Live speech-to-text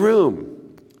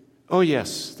Groom. Oh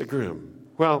yes, the groom.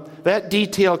 Well, that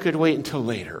detail could wait until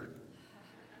later.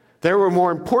 There were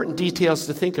more important details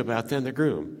to think about than the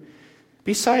groom.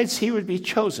 Besides, he would be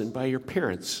chosen by your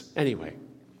parents anyway.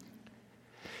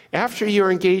 After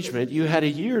your engagement, you had a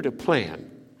year to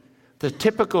plan, the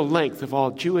typical length of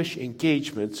all Jewish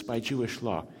engagements by Jewish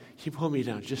law. Can you pull me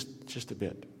down just a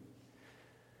bit?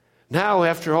 Now,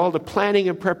 after all the planning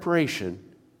and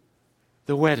preparation,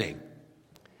 the wedding.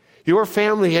 Your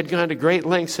family had gone to great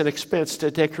lengths and expense to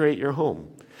decorate your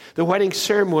home. The wedding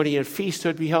ceremony and feast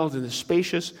would be held in the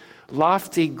spacious,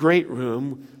 lofty great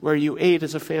room where you ate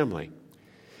as a family.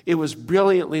 It was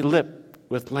brilliantly lit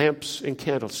with lamps and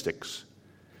candlesticks.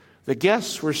 The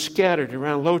guests were scattered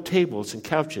around low tables and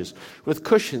couches with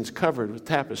cushions covered with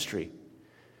tapestry.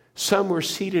 Some were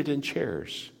seated in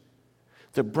chairs.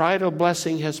 The bridal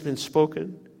blessing has been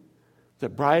spoken, the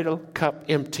bridal cup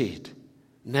emptied.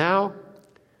 Now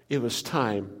it was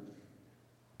time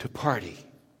to party.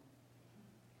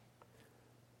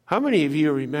 How many of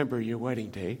you remember your wedding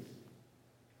day?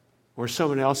 Or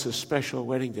someone else's special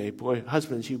wedding day? Boy,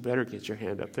 husbands, you better get your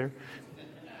hand up there.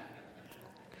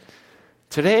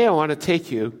 Today I want to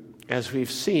take you, as we've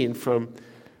seen from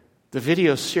the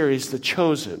video series, The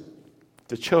Chosen,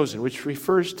 which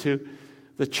refers to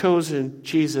the chosen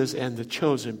Jesus and the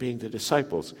chosen being the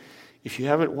disciples. If you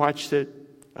haven't watched it,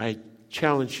 I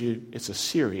challenge you. It's a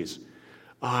series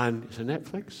on, is it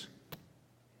Netflix?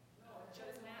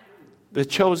 The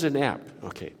Chosen app.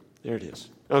 Okay, there it is.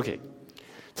 Okay.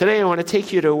 Today I want to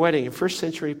take you to a wedding in first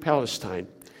century Palestine.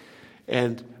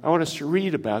 And I want us to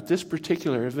read about this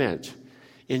particular event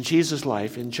in Jesus'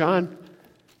 life in John,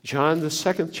 the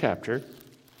 2nd chapter,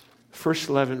 first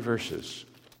 11 verses.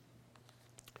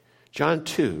 John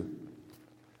 2,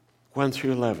 1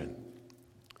 through 11.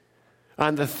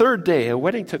 On the third day, a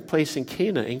wedding took place in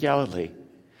Cana in Galilee.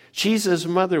 Jesus'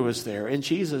 mother was there, and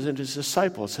Jesus and his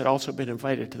disciples had also been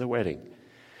invited to the wedding.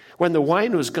 When the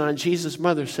wine was gone, Jesus'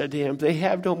 mother said to him, "They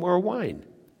have no more wine."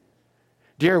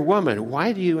 "Dear woman,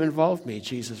 why do you involve me?"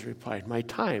 Jesus replied, "My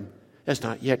time has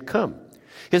not yet come."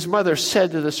 His mother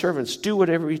said to the servants, "Do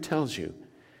whatever he tells you."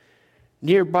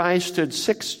 Nearby stood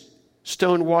 6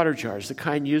 stone water jars, the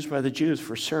kind used by the Jews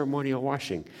for ceremonial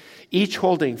washing, each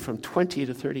holding from 20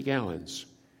 to 30 gallons.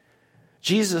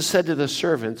 Jesus said to the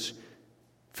servants,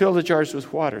 "Fill the jars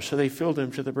with water." So they filled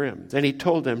them to the brim. Then he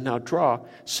told them, "Now draw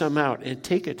some out and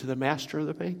take it to the master of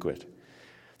the banquet."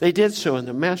 They did so, and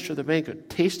the master of the banquet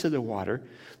tasted the water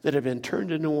that had been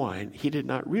turned into wine. He did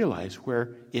not realize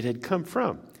where it had come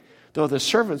from, though the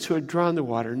servants who had drawn the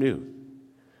water knew.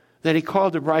 Then he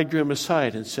called the bridegroom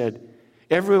aside and said,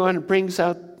 "Everyone brings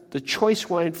out the choice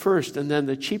wine first, and then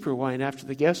the cheaper wine after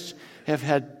the guests have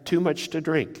had too much to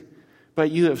drink.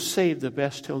 But you have saved the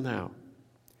best till now."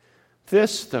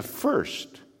 This, the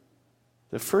first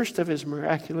of his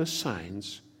miraculous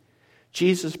signs,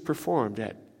 Jesus performed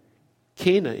at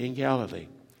Cana in Galilee.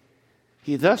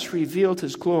 He thus revealed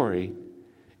his glory,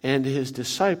 and his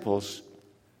disciples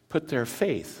put their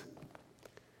faith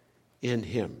in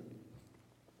him.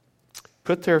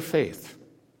 Put their faith.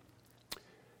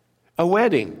 A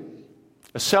wedding,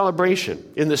 a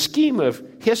celebration. In the scheme of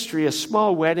history, a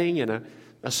small wedding in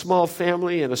a small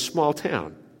family in a small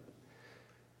town.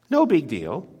 No big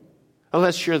deal,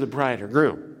 unless you're the bride or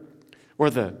groom,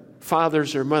 or the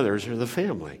fathers or mothers or the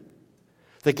family.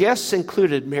 The guests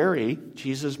included Mary,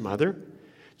 Jesus' mother,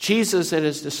 Jesus and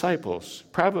his disciples,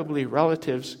 probably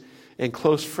relatives and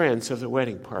close friends of the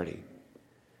wedding party.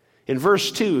 In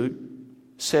verse 2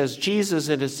 says Jesus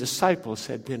and his disciples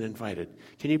had been invited.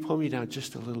 Can you pull me down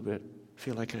just a little bit? I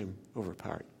feel like I'm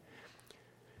overpowered.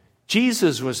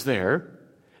 Jesus was there,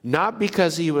 not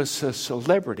because he was a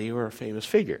celebrity or a famous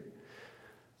figure.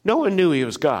 No one knew he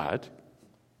was God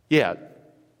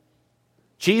yet.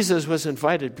 Jesus was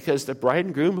invited because the bride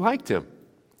and groom liked him.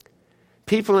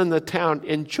 People in the town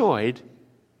enjoyed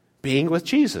being with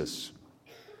Jesus.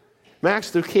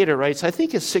 Max Lucado writes, "I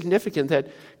think it's significant that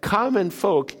common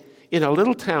folk in a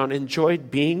little town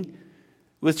enjoyed being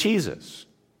with Jesus.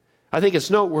 I think it's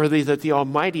noteworthy that the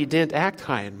Almighty didn't act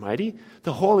high and mighty.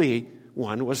 The Holy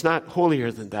One was not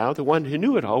holier than thou. The one who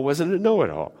knew it all wasn't a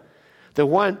know-it-all. The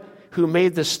one who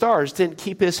made the stars didn't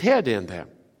keep his head in them.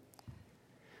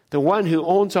 The one who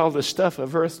owns all the stuff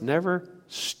of earth never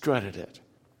strutted it."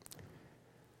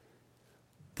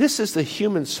 This is the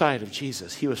human side of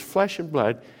Jesus. He was flesh and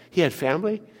blood. He had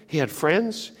family. He had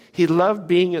friends. He loved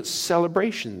being at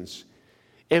celebrations.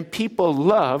 And people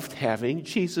loved having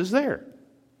Jesus there.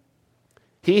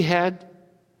 He had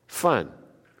fun.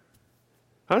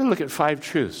 I want to look at 5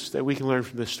 truths that we can learn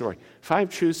from this story. 5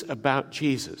 truths about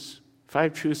Jesus.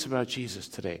 5 truths about Jesus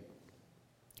today.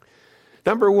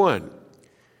 Number one,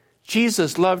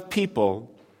 Jesus loved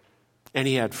people and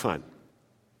he had fun.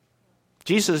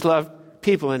 Jesus loved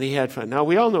people and he had fun. Now,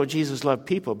 we all know Jesus loved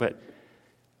people, but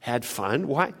had fun?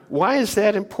 Why is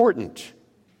that important?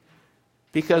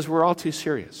 Because we're all too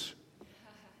serious.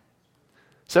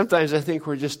 Sometimes I think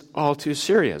we're just all too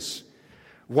serious.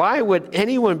 Why would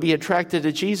anyone be attracted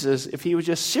to Jesus if he was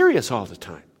just serious all the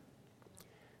time?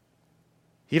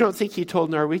 You don't think he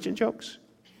told Norwegian jokes?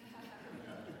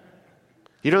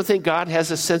 You don't think God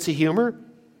has a sense of humor?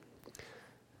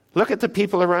 Look at the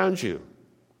people around you.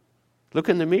 Look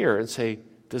in the mirror and say,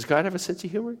 does God have a sense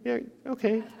of humor? Yeah,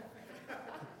 okay.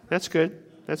 That's good.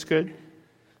 That's good.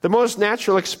 The most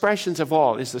natural expressions of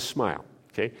all is the smile.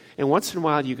 Okay? And once in a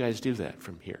while you guys do that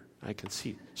from here. I can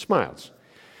see smiles.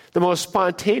 The most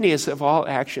spontaneous of all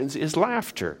actions is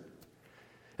laughter.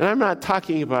 And I'm not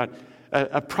talking about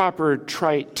a proper,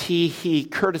 trite, tee-hee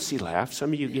courtesy laugh.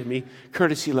 Some of you give me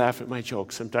courtesy laugh at my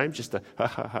jokes sometimes, just a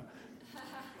ha-ha-ha.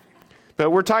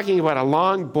 But we're talking about a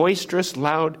long, boisterous,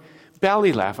 loud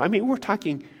belly laugh. I mean, we're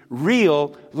talking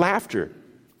real laughter.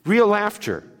 Real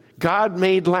laughter. God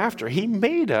made laughter. He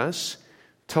made us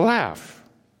to laugh.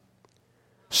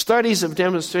 Studies have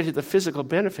demonstrated the physical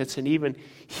benefits and even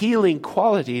healing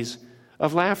qualities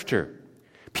of laughter.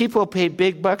 People pay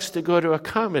big bucks to go to a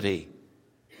comedy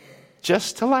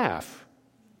just to laugh.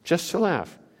 Just to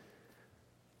laugh.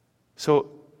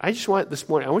 So I just want this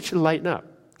morning, I want you to lighten up.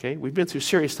 Okay? We've been through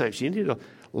serious times. You need to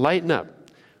lighten up.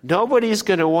 Nobody's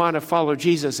going to want to follow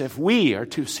Jesus if we are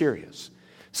too serious.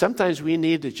 Sometimes we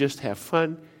need to just have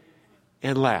fun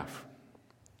and laugh.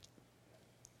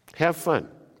 Have fun.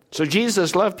 So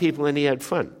Jesus loved people and he had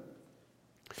fun.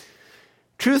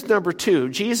 Truth number two,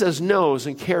 Jesus knows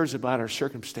and cares about our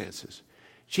circumstances.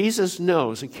 Jesus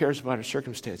knows and cares about our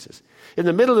circumstances. In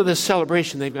the middle of this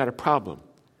celebration, they've got a problem.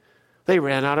 They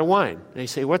ran out of wine. They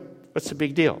say, what's the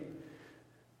big deal?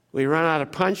 We run out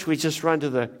of punch, we just run to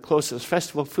the closest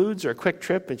festival foods or a quick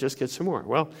trip and just get some more.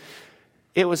 Well,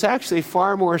 it was actually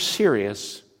far more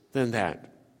serious than that.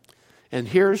 And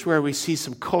here's where we see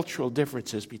some cultural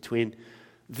differences between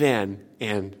then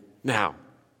and now.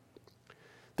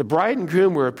 The bride and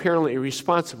groom were apparently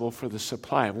responsible for the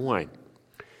supply of wine.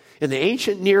 In the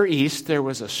ancient Near East, there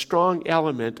was a strong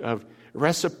element of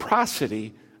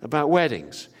reciprocity about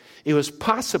weddings. It was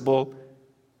possible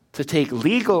to take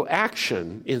legal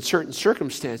action in certain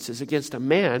circumstances against a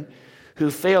man who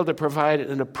failed to provide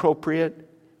an appropriate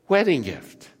wedding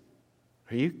gift.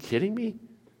 Are you kidding me?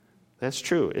 That's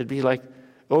true. It'd be like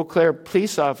Eau Claire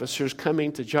police officers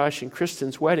coming to Josh and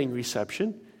Kristen's wedding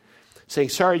reception saying,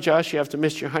 sorry, Josh, you have to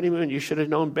miss your honeymoon. You should have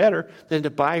known better than to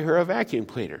buy her a vacuum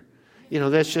cleaner. You know,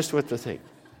 that's just what the thing.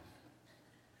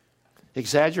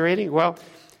 Exaggerating? Well,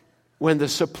 when the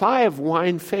supply of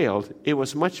wine failed, it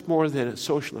was much more than a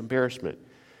social embarrassment.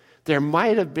 There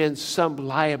might have been some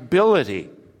liability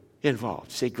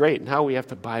involved. You say, great, now we have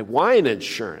to buy wine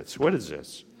insurance. What is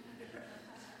this?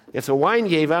 If the wine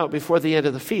gave out before the end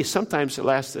of the feast, sometimes it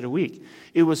lasted a week.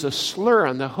 It was a slur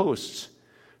on the hosts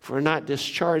for not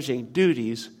discharging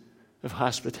duties of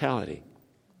hospitality.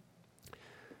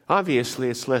 Obviously,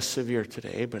 it's less severe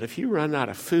today, but if you run out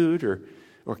of food or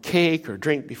cake or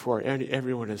drink before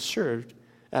everyone is served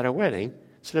at a wedding,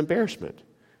 it's an embarrassment.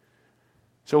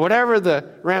 So whatever the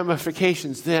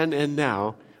ramifications then and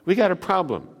now, we got a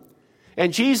problem.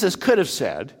 And Jesus could have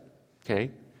said,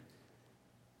 okay,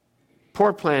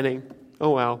 poor planning,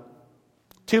 oh well,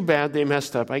 too bad they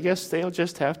messed up. I guess they'll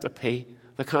just have to pay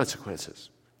the consequences.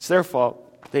 It's their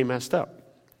fault they messed up.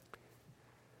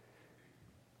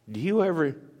 Do you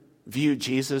ever view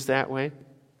Jesus that way?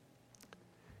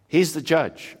 He's the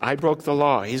judge. I broke the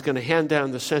law. He's going to hand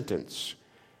down the sentence.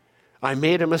 I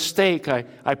made a mistake. I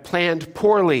planned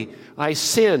poorly. I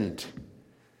sinned.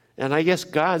 And I guess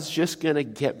God's just going to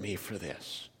get me for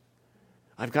this.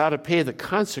 I've got to pay the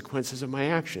consequences of my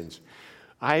actions.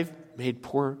 I've made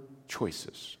poor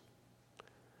choices.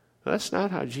 That's not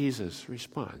how Jesus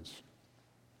responds.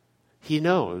 He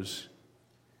knows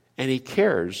and he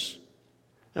cares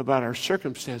about our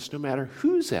circumstance no matter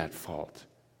who's at fault.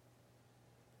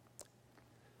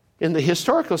 In the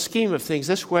historical scheme of things,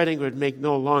 this wedding would make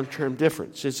no long-term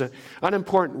difference. It's an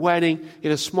unimportant wedding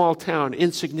in a small town,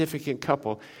 insignificant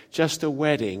couple, just a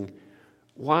wedding.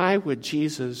 Why would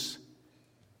Jesus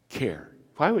care?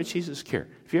 Why would Jesus care?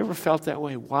 Have you ever felt that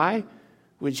way? Why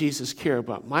would Jesus care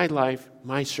about my life,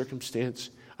 my circumstance?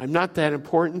 I'm not that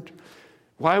important.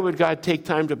 Why would God take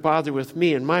time to bother with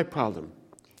me and my problem?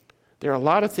 There are a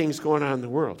lot of things going on in the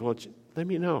world. Well, let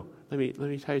me know. Let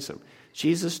me tell you something.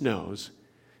 Jesus knows.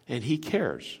 And he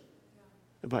cares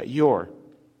about your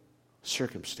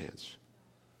circumstance.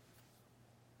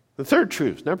 The third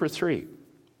truth, number 3,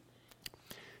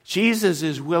 Jesus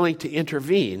is willing to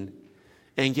intervene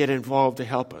and get involved to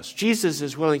help us. Jesus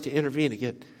is willing to intervene and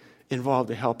get involved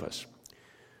to help us.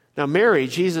 Now, Mary,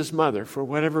 Jesus' mother, for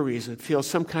whatever reason, feels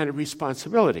some kind of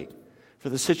responsibility for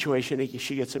the situation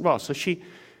she gets involved. So she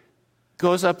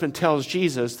goes up and tells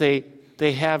Jesus they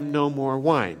have no more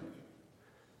wine.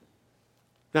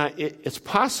 Now, it's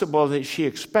possible that she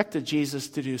expected Jesus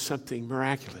to do something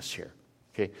miraculous here.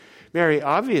 Okay, Mary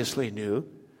obviously knew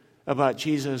about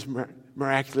Jesus'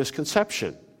 miraculous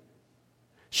conception.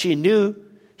 She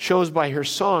shows by her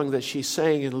song that she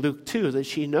sang in Luke 2 that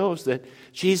she knows that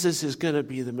Jesus is going to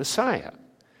be the Messiah.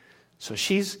 So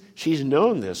she's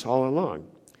known this all along.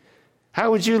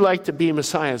 How would you like to be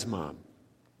Messiah's mom?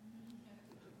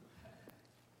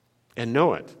 And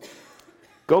know it.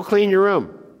 Go clean your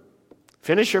room.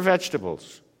 Finish your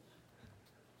vegetables.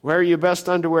 Wear your best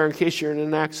underwear in case you're in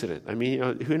an accident. I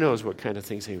mean, who knows what kind of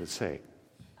things they would say.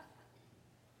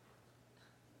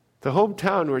 The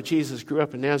hometown where Jesus grew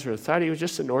up in Nazareth thought he was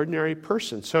just an ordinary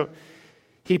person. So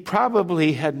he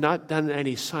probably had not done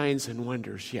any signs and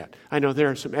wonders yet. I know there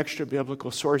are some extra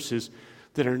biblical sources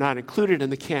that are not included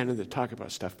in the canon that talk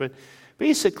about stuff. But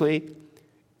basically,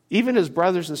 even his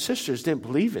brothers and sisters didn't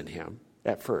believe in him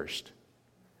at first.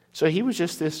 So he was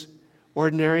just this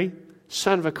ordinary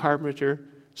son of a carpenter,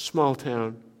 small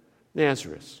town,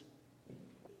 Nazareth.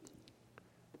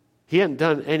 He hadn't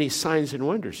done any signs and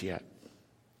wonders yet.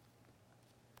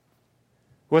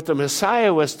 What the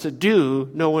Messiah was to do,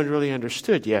 no one really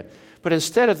understood yet. But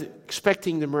instead of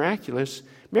expecting the miraculous,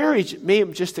 Mary may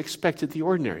have just expected the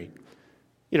ordinary.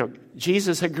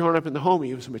 Jesus had grown up in the home.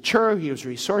 He was mature. He was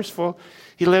resourceful.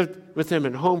 He lived with them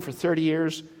in home for 30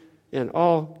 years. And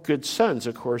all good sons,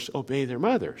 of course, obey their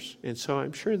mothers. And so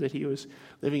I'm sure that he was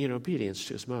living in obedience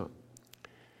to his mom.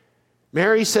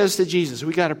 Mary says to Jesus,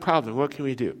 we got a problem. What can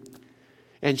we do?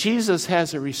 And Jesus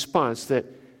has a response that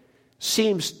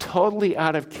seems totally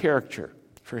out of character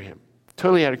for him.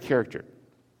 Totally out of character.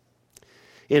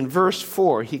 In verse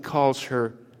 4, he calls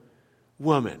her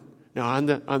woman. Now,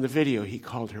 on the video, he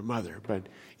called her mother. But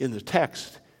in the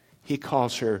text, he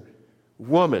calls her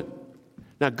woman.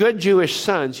 Now, good Jewish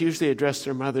sons usually address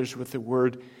their mothers with the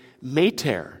word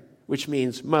mater, which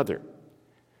means mother.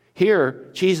 Here,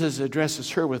 Jesus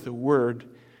addresses her with the word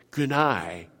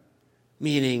gunai,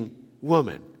 meaning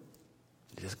woman.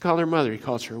 He doesn't call her mother, he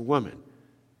calls her woman.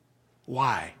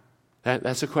 Why?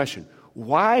 That's the question.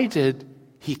 Why did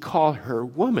he call her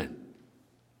woman?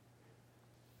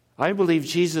 I believe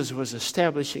Jesus was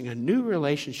establishing a new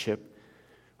relationship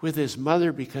with his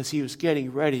mother because he was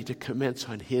getting ready to commence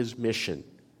on his mission,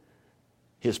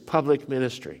 his public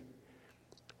ministry.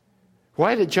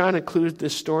 Why did John include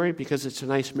this story? Because it's a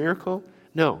nice miracle?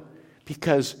 No,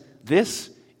 because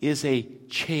this is a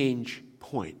change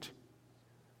point.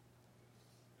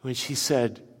 When she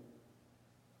said,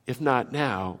 if not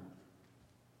now,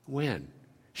 when?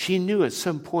 She knew at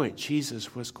some point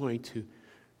Jesus was going to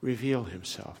reveal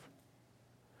himself.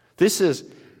 This is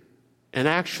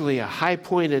actually a high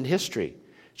point in history.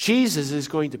 Jesus is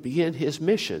going to begin his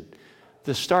mission,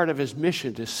 the start of his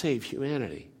mission to save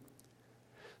humanity.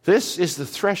 This is the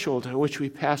threshold on which we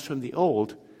pass from the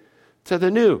old to the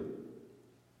new.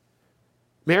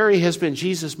 Mary has been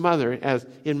Jesus' mother as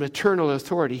in maternal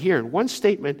authority. Here, in one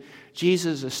statement,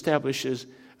 Jesus establishes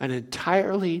an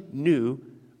entirely new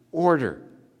order.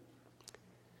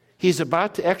 He's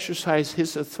about to exercise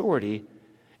his authority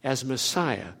as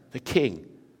Messiah, the King,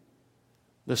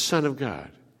 the Son of God.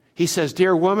 He says,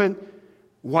 dear woman,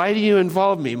 why do you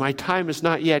involve me? My time has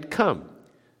not yet come.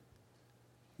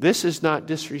 This is not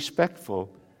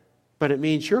disrespectful, but it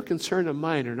means your concern and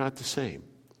mine are not the same.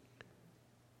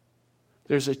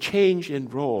 There's a change in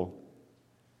role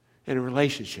and a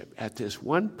relationship at this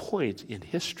one point in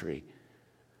history.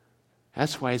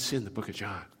 That's why it's in the book of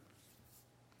John.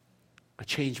 A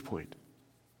change point.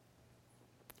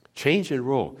 Change in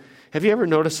role. Have you ever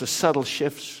noticed the subtle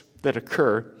shifts that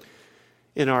occur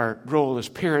in our role as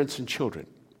parents and children?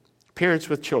 Parents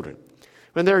with children.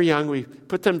 When they're young, we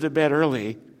put them to bed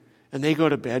early, and they go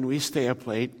to bed, and we stay up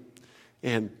late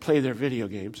and play their video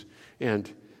games.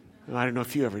 And I don't know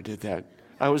if you ever did that.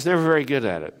 I was never very good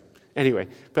at it. Anyway,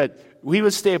 but we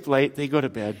would stay up late, they go to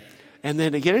bed, and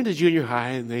then they get into junior high,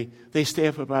 and they stay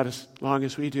up about as long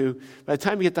as we do. By the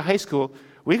time we get to high school,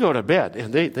 we go to bed,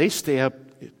 and they stay up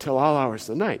till all hours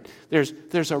of the night.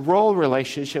 There's a role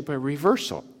relationship, a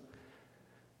reversal,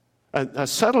 a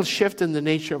subtle shift in the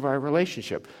nature of our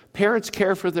relationship. Parents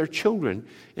care for their children,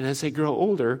 and as they grow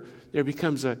older, there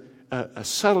becomes a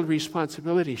subtle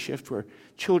responsibility shift where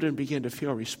children begin to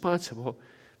feel responsible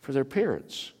for their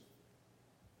parents.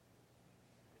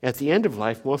 At the end of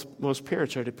life, most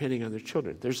parents are depending on their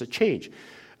children. There's a change,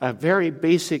 a very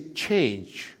basic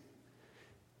change.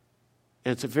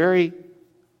 And it's a very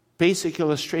basic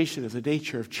illustration of the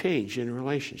nature of change in a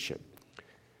relationship.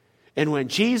 And when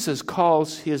Jesus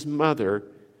calls his mother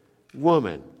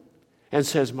woman and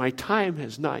says, "My time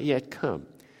has not yet come,"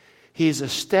 he's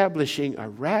establishing a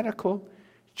radical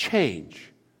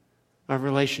change of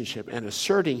relationship and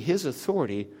asserting his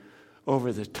authority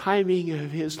over the timing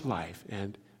of his life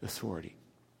and authority.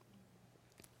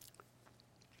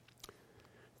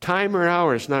 Time or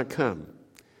hour has not come,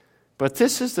 but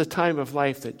this is the time of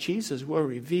life that Jesus will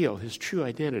reveal his true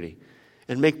identity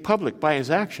and make public by his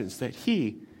actions that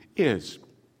he is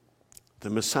the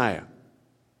Messiah.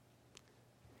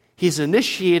 He's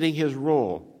initiating his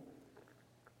role,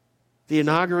 the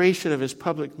inauguration of his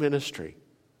public ministry.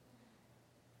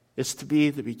 It's to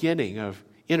be the beginning of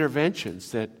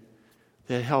interventions that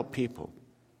help people.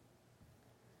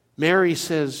 Mary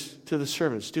says to the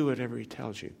servants, "Do whatever he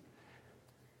tells you."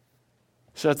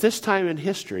 So at this time in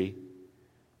history,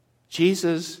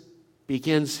 Jesus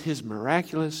begins his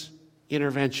miraculous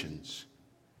interventions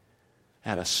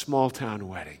at a small-town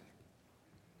wedding.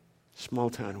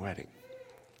 Small-town wedding.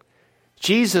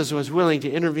 Jesus was willing to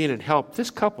intervene and help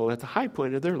this couple at the high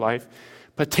point of their life,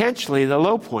 potentially the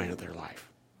low point of their life.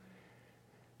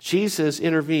 Jesus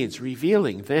intervenes,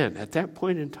 revealing then, at that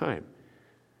point in time,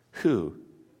 who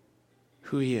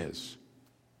he is.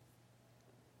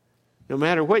 No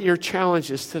matter what your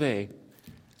challenge is today,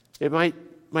 it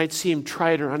might seem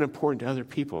trite or unimportant to other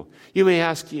people. You may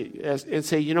ask and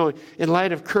say, in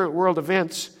light of current world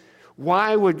events,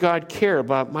 why would God care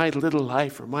about my little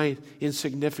life or my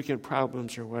insignificant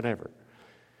problems or whatever?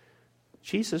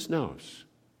 Jesus knows,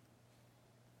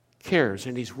 cares,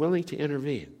 and he's willing to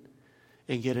intervene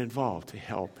and get involved to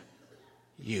help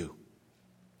you.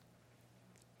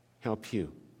 Help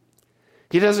you.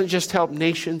 He doesn't just help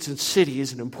nations and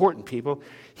cities and important people.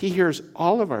 He hears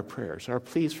all of our prayers, our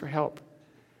pleas for help.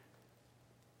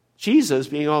 Jesus,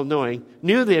 being all-knowing,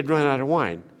 knew they had run out of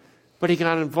wine, but he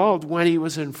got involved when he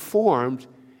was informed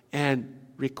and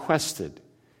requested.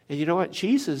 And you know what?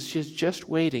 Jesus is just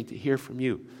waiting to hear from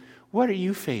you. What are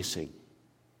you facing?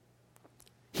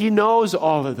 He knows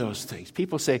all of those things.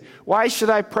 People say, "Why should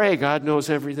I pray? God knows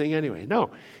everything anyway."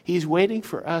 No, he's waiting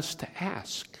for us to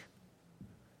ask.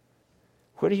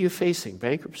 What are you facing?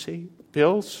 Bankruptcy?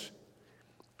 Bills?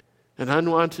 An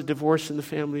unwanted divorce in the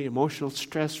family? Emotional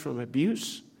stress from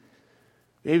abuse?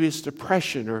 Maybe it's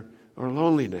depression or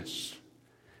loneliness.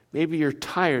 Maybe you're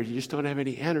tired. You just don't have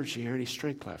any energy or any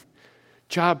strength left.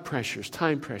 Job pressures,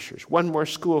 time pressures, one more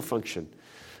school function,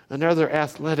 another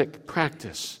athletic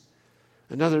practice,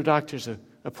 another doctor's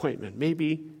appointment.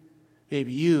 Maybe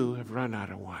you have run out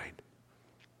of wine.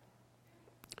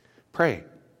 Pray.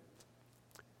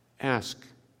 Ask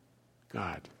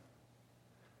God.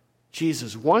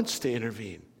 Jesus wants to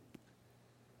intervene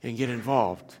and get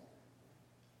involved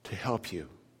to help you.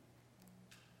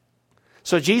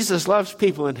 So Jesus loves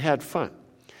people and had fun.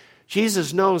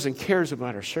 Jesus knows and cares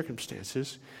about our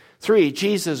circumstances. 3,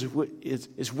 Jesus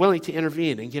is willing to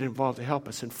intervene and get involved to help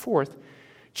us. And 4th,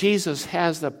 Jesus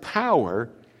has the power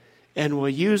and will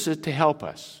use it to help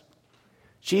us.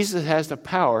 Jesus has the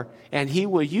power and he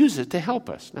will use it to help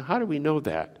us. Now, how do we know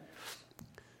that?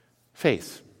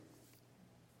 Faith.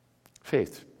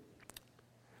 Faith.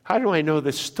 How do I know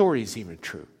this story is even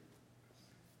true?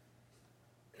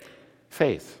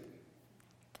 Faith.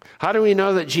 How do we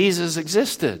know that Jesus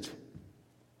existed?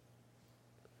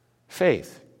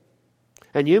 Faith.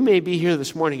 And you may be here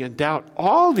this morning and doubt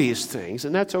all these things,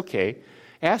 and that's okay.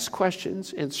 Ask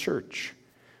questions and search.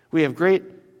 We have great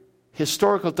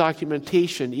historical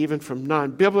documentation, even from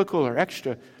non-biblical or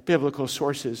extra-biblical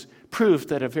sources, proof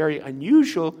that a very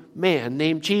unusual man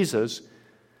named Jesus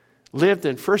lived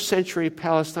in first century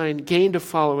Palestine, gained a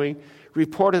following,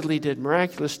 reportedly did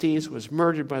miraculous deeds, was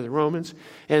murdered by the Romans,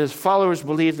 and his followers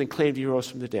believed and claimed he rose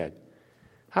from the dead.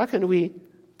 How can we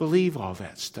believe all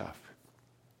that stuff?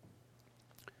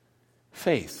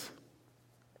 Faith.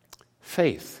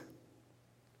 Faith.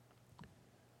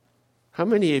 How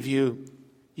many of you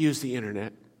use the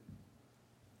internet?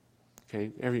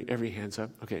 Okay, every hand's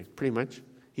up. Okay, pretty much.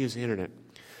 Use the internet.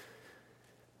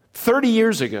 30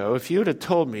 years ago, if you would have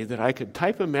told me that I could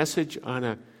type a message on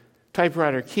a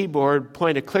typewriter keyboard,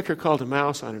 point a clicker called a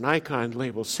mouse on an icon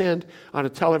labeled send on a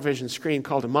television screen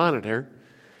called a monitor,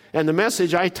 and the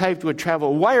message I typed would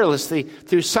travel wirelessly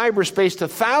through cyberspace to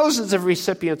thousands of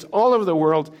recipients all over the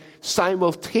world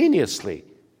simultaneously,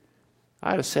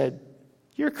 I'd have said,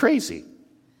 "You're crazy."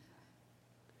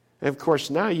 And of course,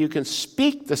 now you can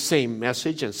speak the same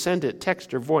message and send it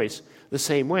text or voice the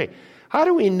same way. How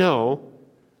do we know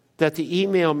that the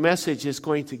email message is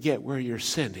going to get where you're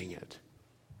sending it?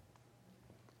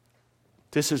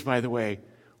 This is, by the way,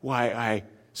 why I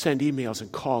send emails and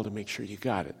call to make sure you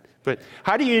got it. But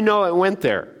how do you know it went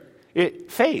there?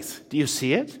 Faith. Do you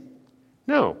see it?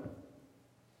 No.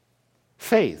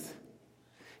 Faith.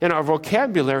 And our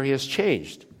vocabulary has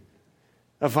changed.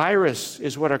 A virus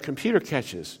is what our computer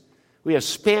catches. We have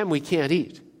spam we can't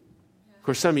eat. Of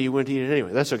course, some of you wouldn't eat it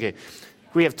anyway. That's okay.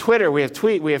 We have Twitter, we have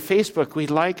Tweet, we have Facebook. We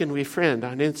like and we friend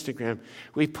on Instagram.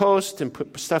 We post and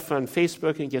put stuff on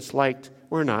Facebook and it gets liked.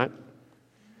 We're not.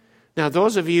 Now,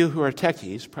 those of you who are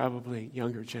techies, probably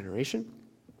younger generation,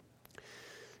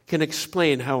 can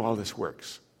explain how all this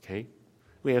works. Okay?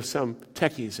 We have some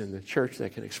techies in the church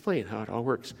that can explain how it all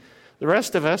works. The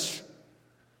rest of us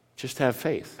just have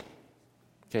faith.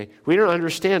 Okay? We don't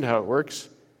understand how it works,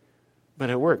 but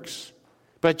it works.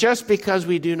 But just because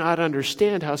we do not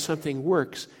understand how something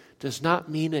works does not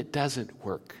mean it doesn't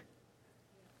work.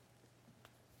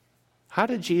 How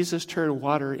did Jesus turn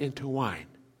water into wine?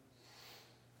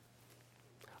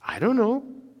 I don't know.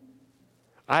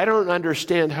 I don't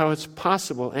understand how it's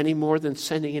possible any more than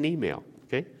sending an email.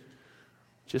 Okay?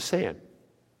 Just saying.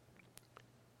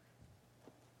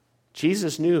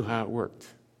 Jesus knew how it worked.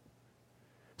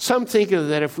 Some think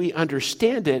that if we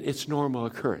understand it, it's normal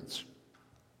occurrence.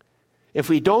 If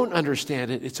we don't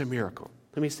understand it, it's a miracle.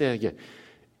 Let me say that again.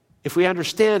 If we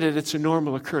understand it, it's a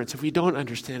normal occurrence. If we don't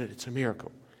understand it, it's a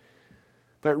miracle.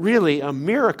 But really, a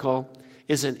miracle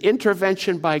is an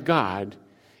intervention by God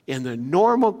in the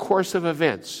normal course of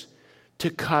events to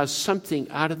cause something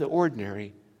out of the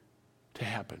ordinary to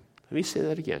happen. Let me say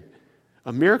that again.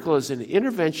 A miracle is an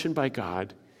intervention by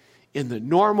God in the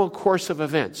normal course of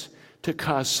events to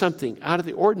cause something out of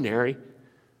the ordinary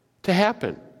to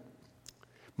happen.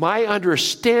 My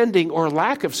understanding or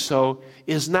lack of so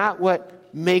is not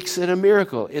what makes it a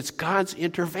miracle. It's God's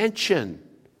intervention.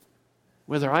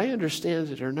 Whether I understand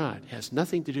it or not has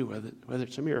nothing to do with it, whether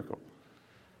it's a miracle.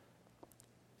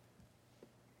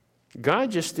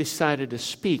 God just decided to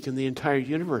speak and the entire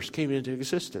universe came into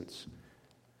existence.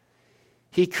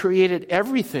 He created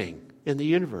everything in the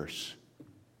universe.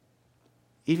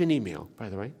 Even email, by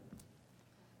the way.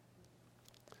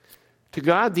 To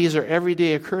God, these are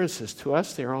everyday occurrences. To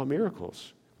us, they're all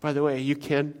miracles. By the way, you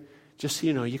can, just so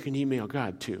you know, you can email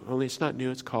God too. Only it's not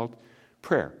new, it's called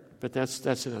prayer. But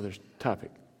that's another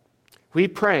topic. We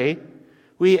pray,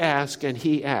 we ask, and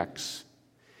He acts.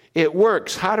 It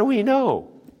works. How do we know?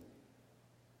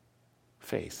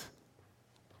 Faith.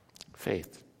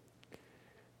 Faith.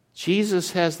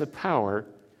 Jesus has the power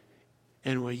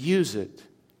and will use it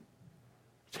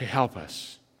to help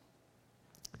us.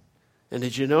 And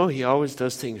did you know He always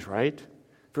does things right?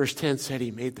 Verse 10 said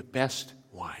He made the best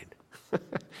wine.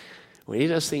 When He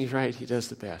does things right, He does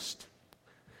the best.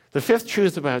 The fifth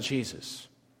truth about Jesus.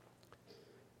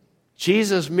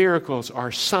 Jesus' miracles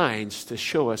are signs to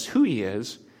show us who He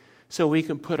is so we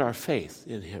can put our faith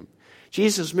in Him.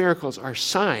 Jesus' miracles are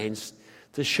signs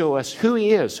to show us who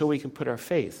He is so we can put our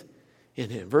faith in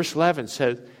Him. Verse 11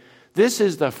 says, this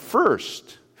is the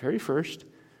first, very first,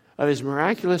 of His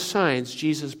miraculous signs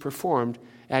Jesus performed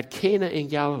at Cana in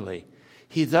Galilee.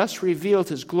 He thus revealed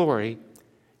His glory.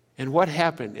 And what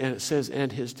happened? And it says,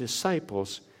 and His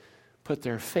disciples put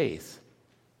their faith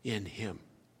in Him.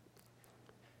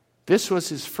 This was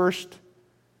His first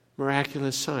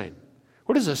miraculous sign.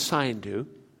 What does a sign do?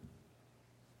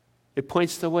 It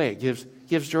points the way. It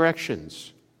gives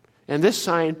directions. And this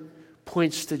sign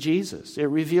points to Jesus. It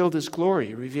revealed His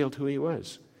glory. It revealed who He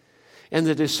was. And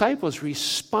the disciples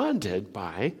responded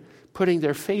by putting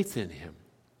their faith in Him.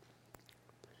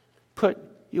 Put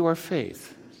your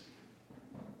faith.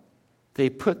 They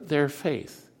put their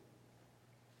faith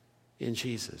in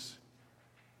Jesus.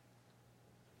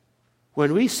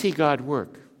 When we see God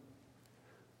work,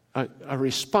 a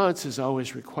response is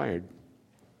always required.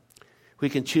 We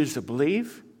can choose to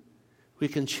believe. We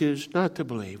can choose not to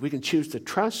believe. We can choose to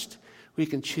trust. We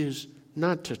can choose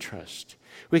not to trust.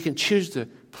 We can choose to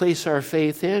place our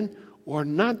faith in or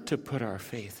not to put our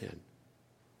faith in.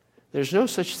 There's no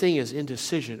such thing as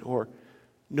indecision or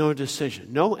no decision.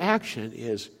 No action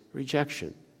is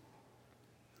rejection.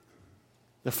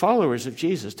 The followers of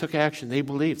Jesus took action. They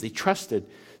believed. They trusted.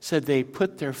 Said they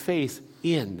put their faith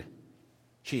in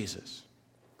Jesus.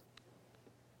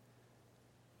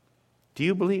 Do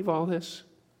you believe all this?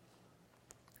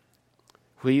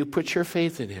 Will you put your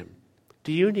faith in Him?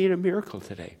 Do you need a miracle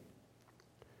today?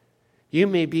 You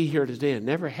may be here today and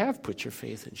never have put your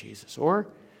faith in Jesus. Or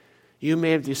you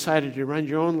may have decided to run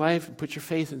your own life and put your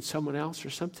faith in someone else or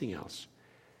something else.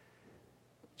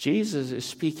 Jesus is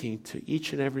speaking to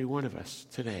each and every one of us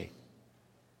today.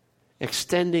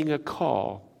 extending a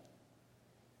call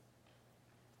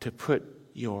to put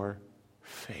your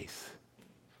faith.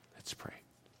 Let's pray.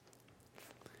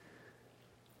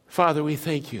 Father, we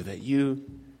thank you that you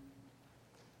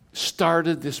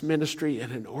started this ministry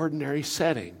in an ordinary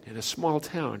setting, in a small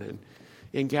town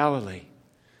in Galilee.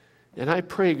 And I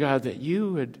pray, God, that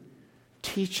you would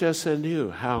teach us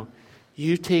anew how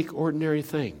you take ordinary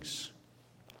things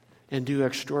and do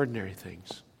extraordinary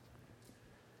things.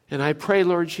 And I pray,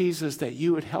 Lord Jesus, that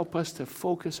you would help us to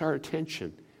focus our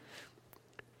attention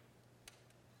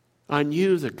on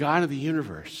you, the God of the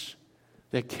universe,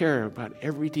 that care about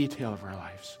every detail of our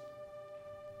lives.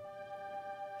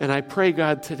 And I pray,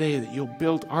 God, today that you'll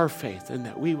build our faith and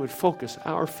that we would focus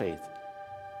our faith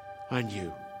on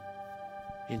you.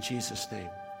 In Jesus' name,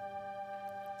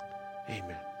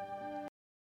 amen.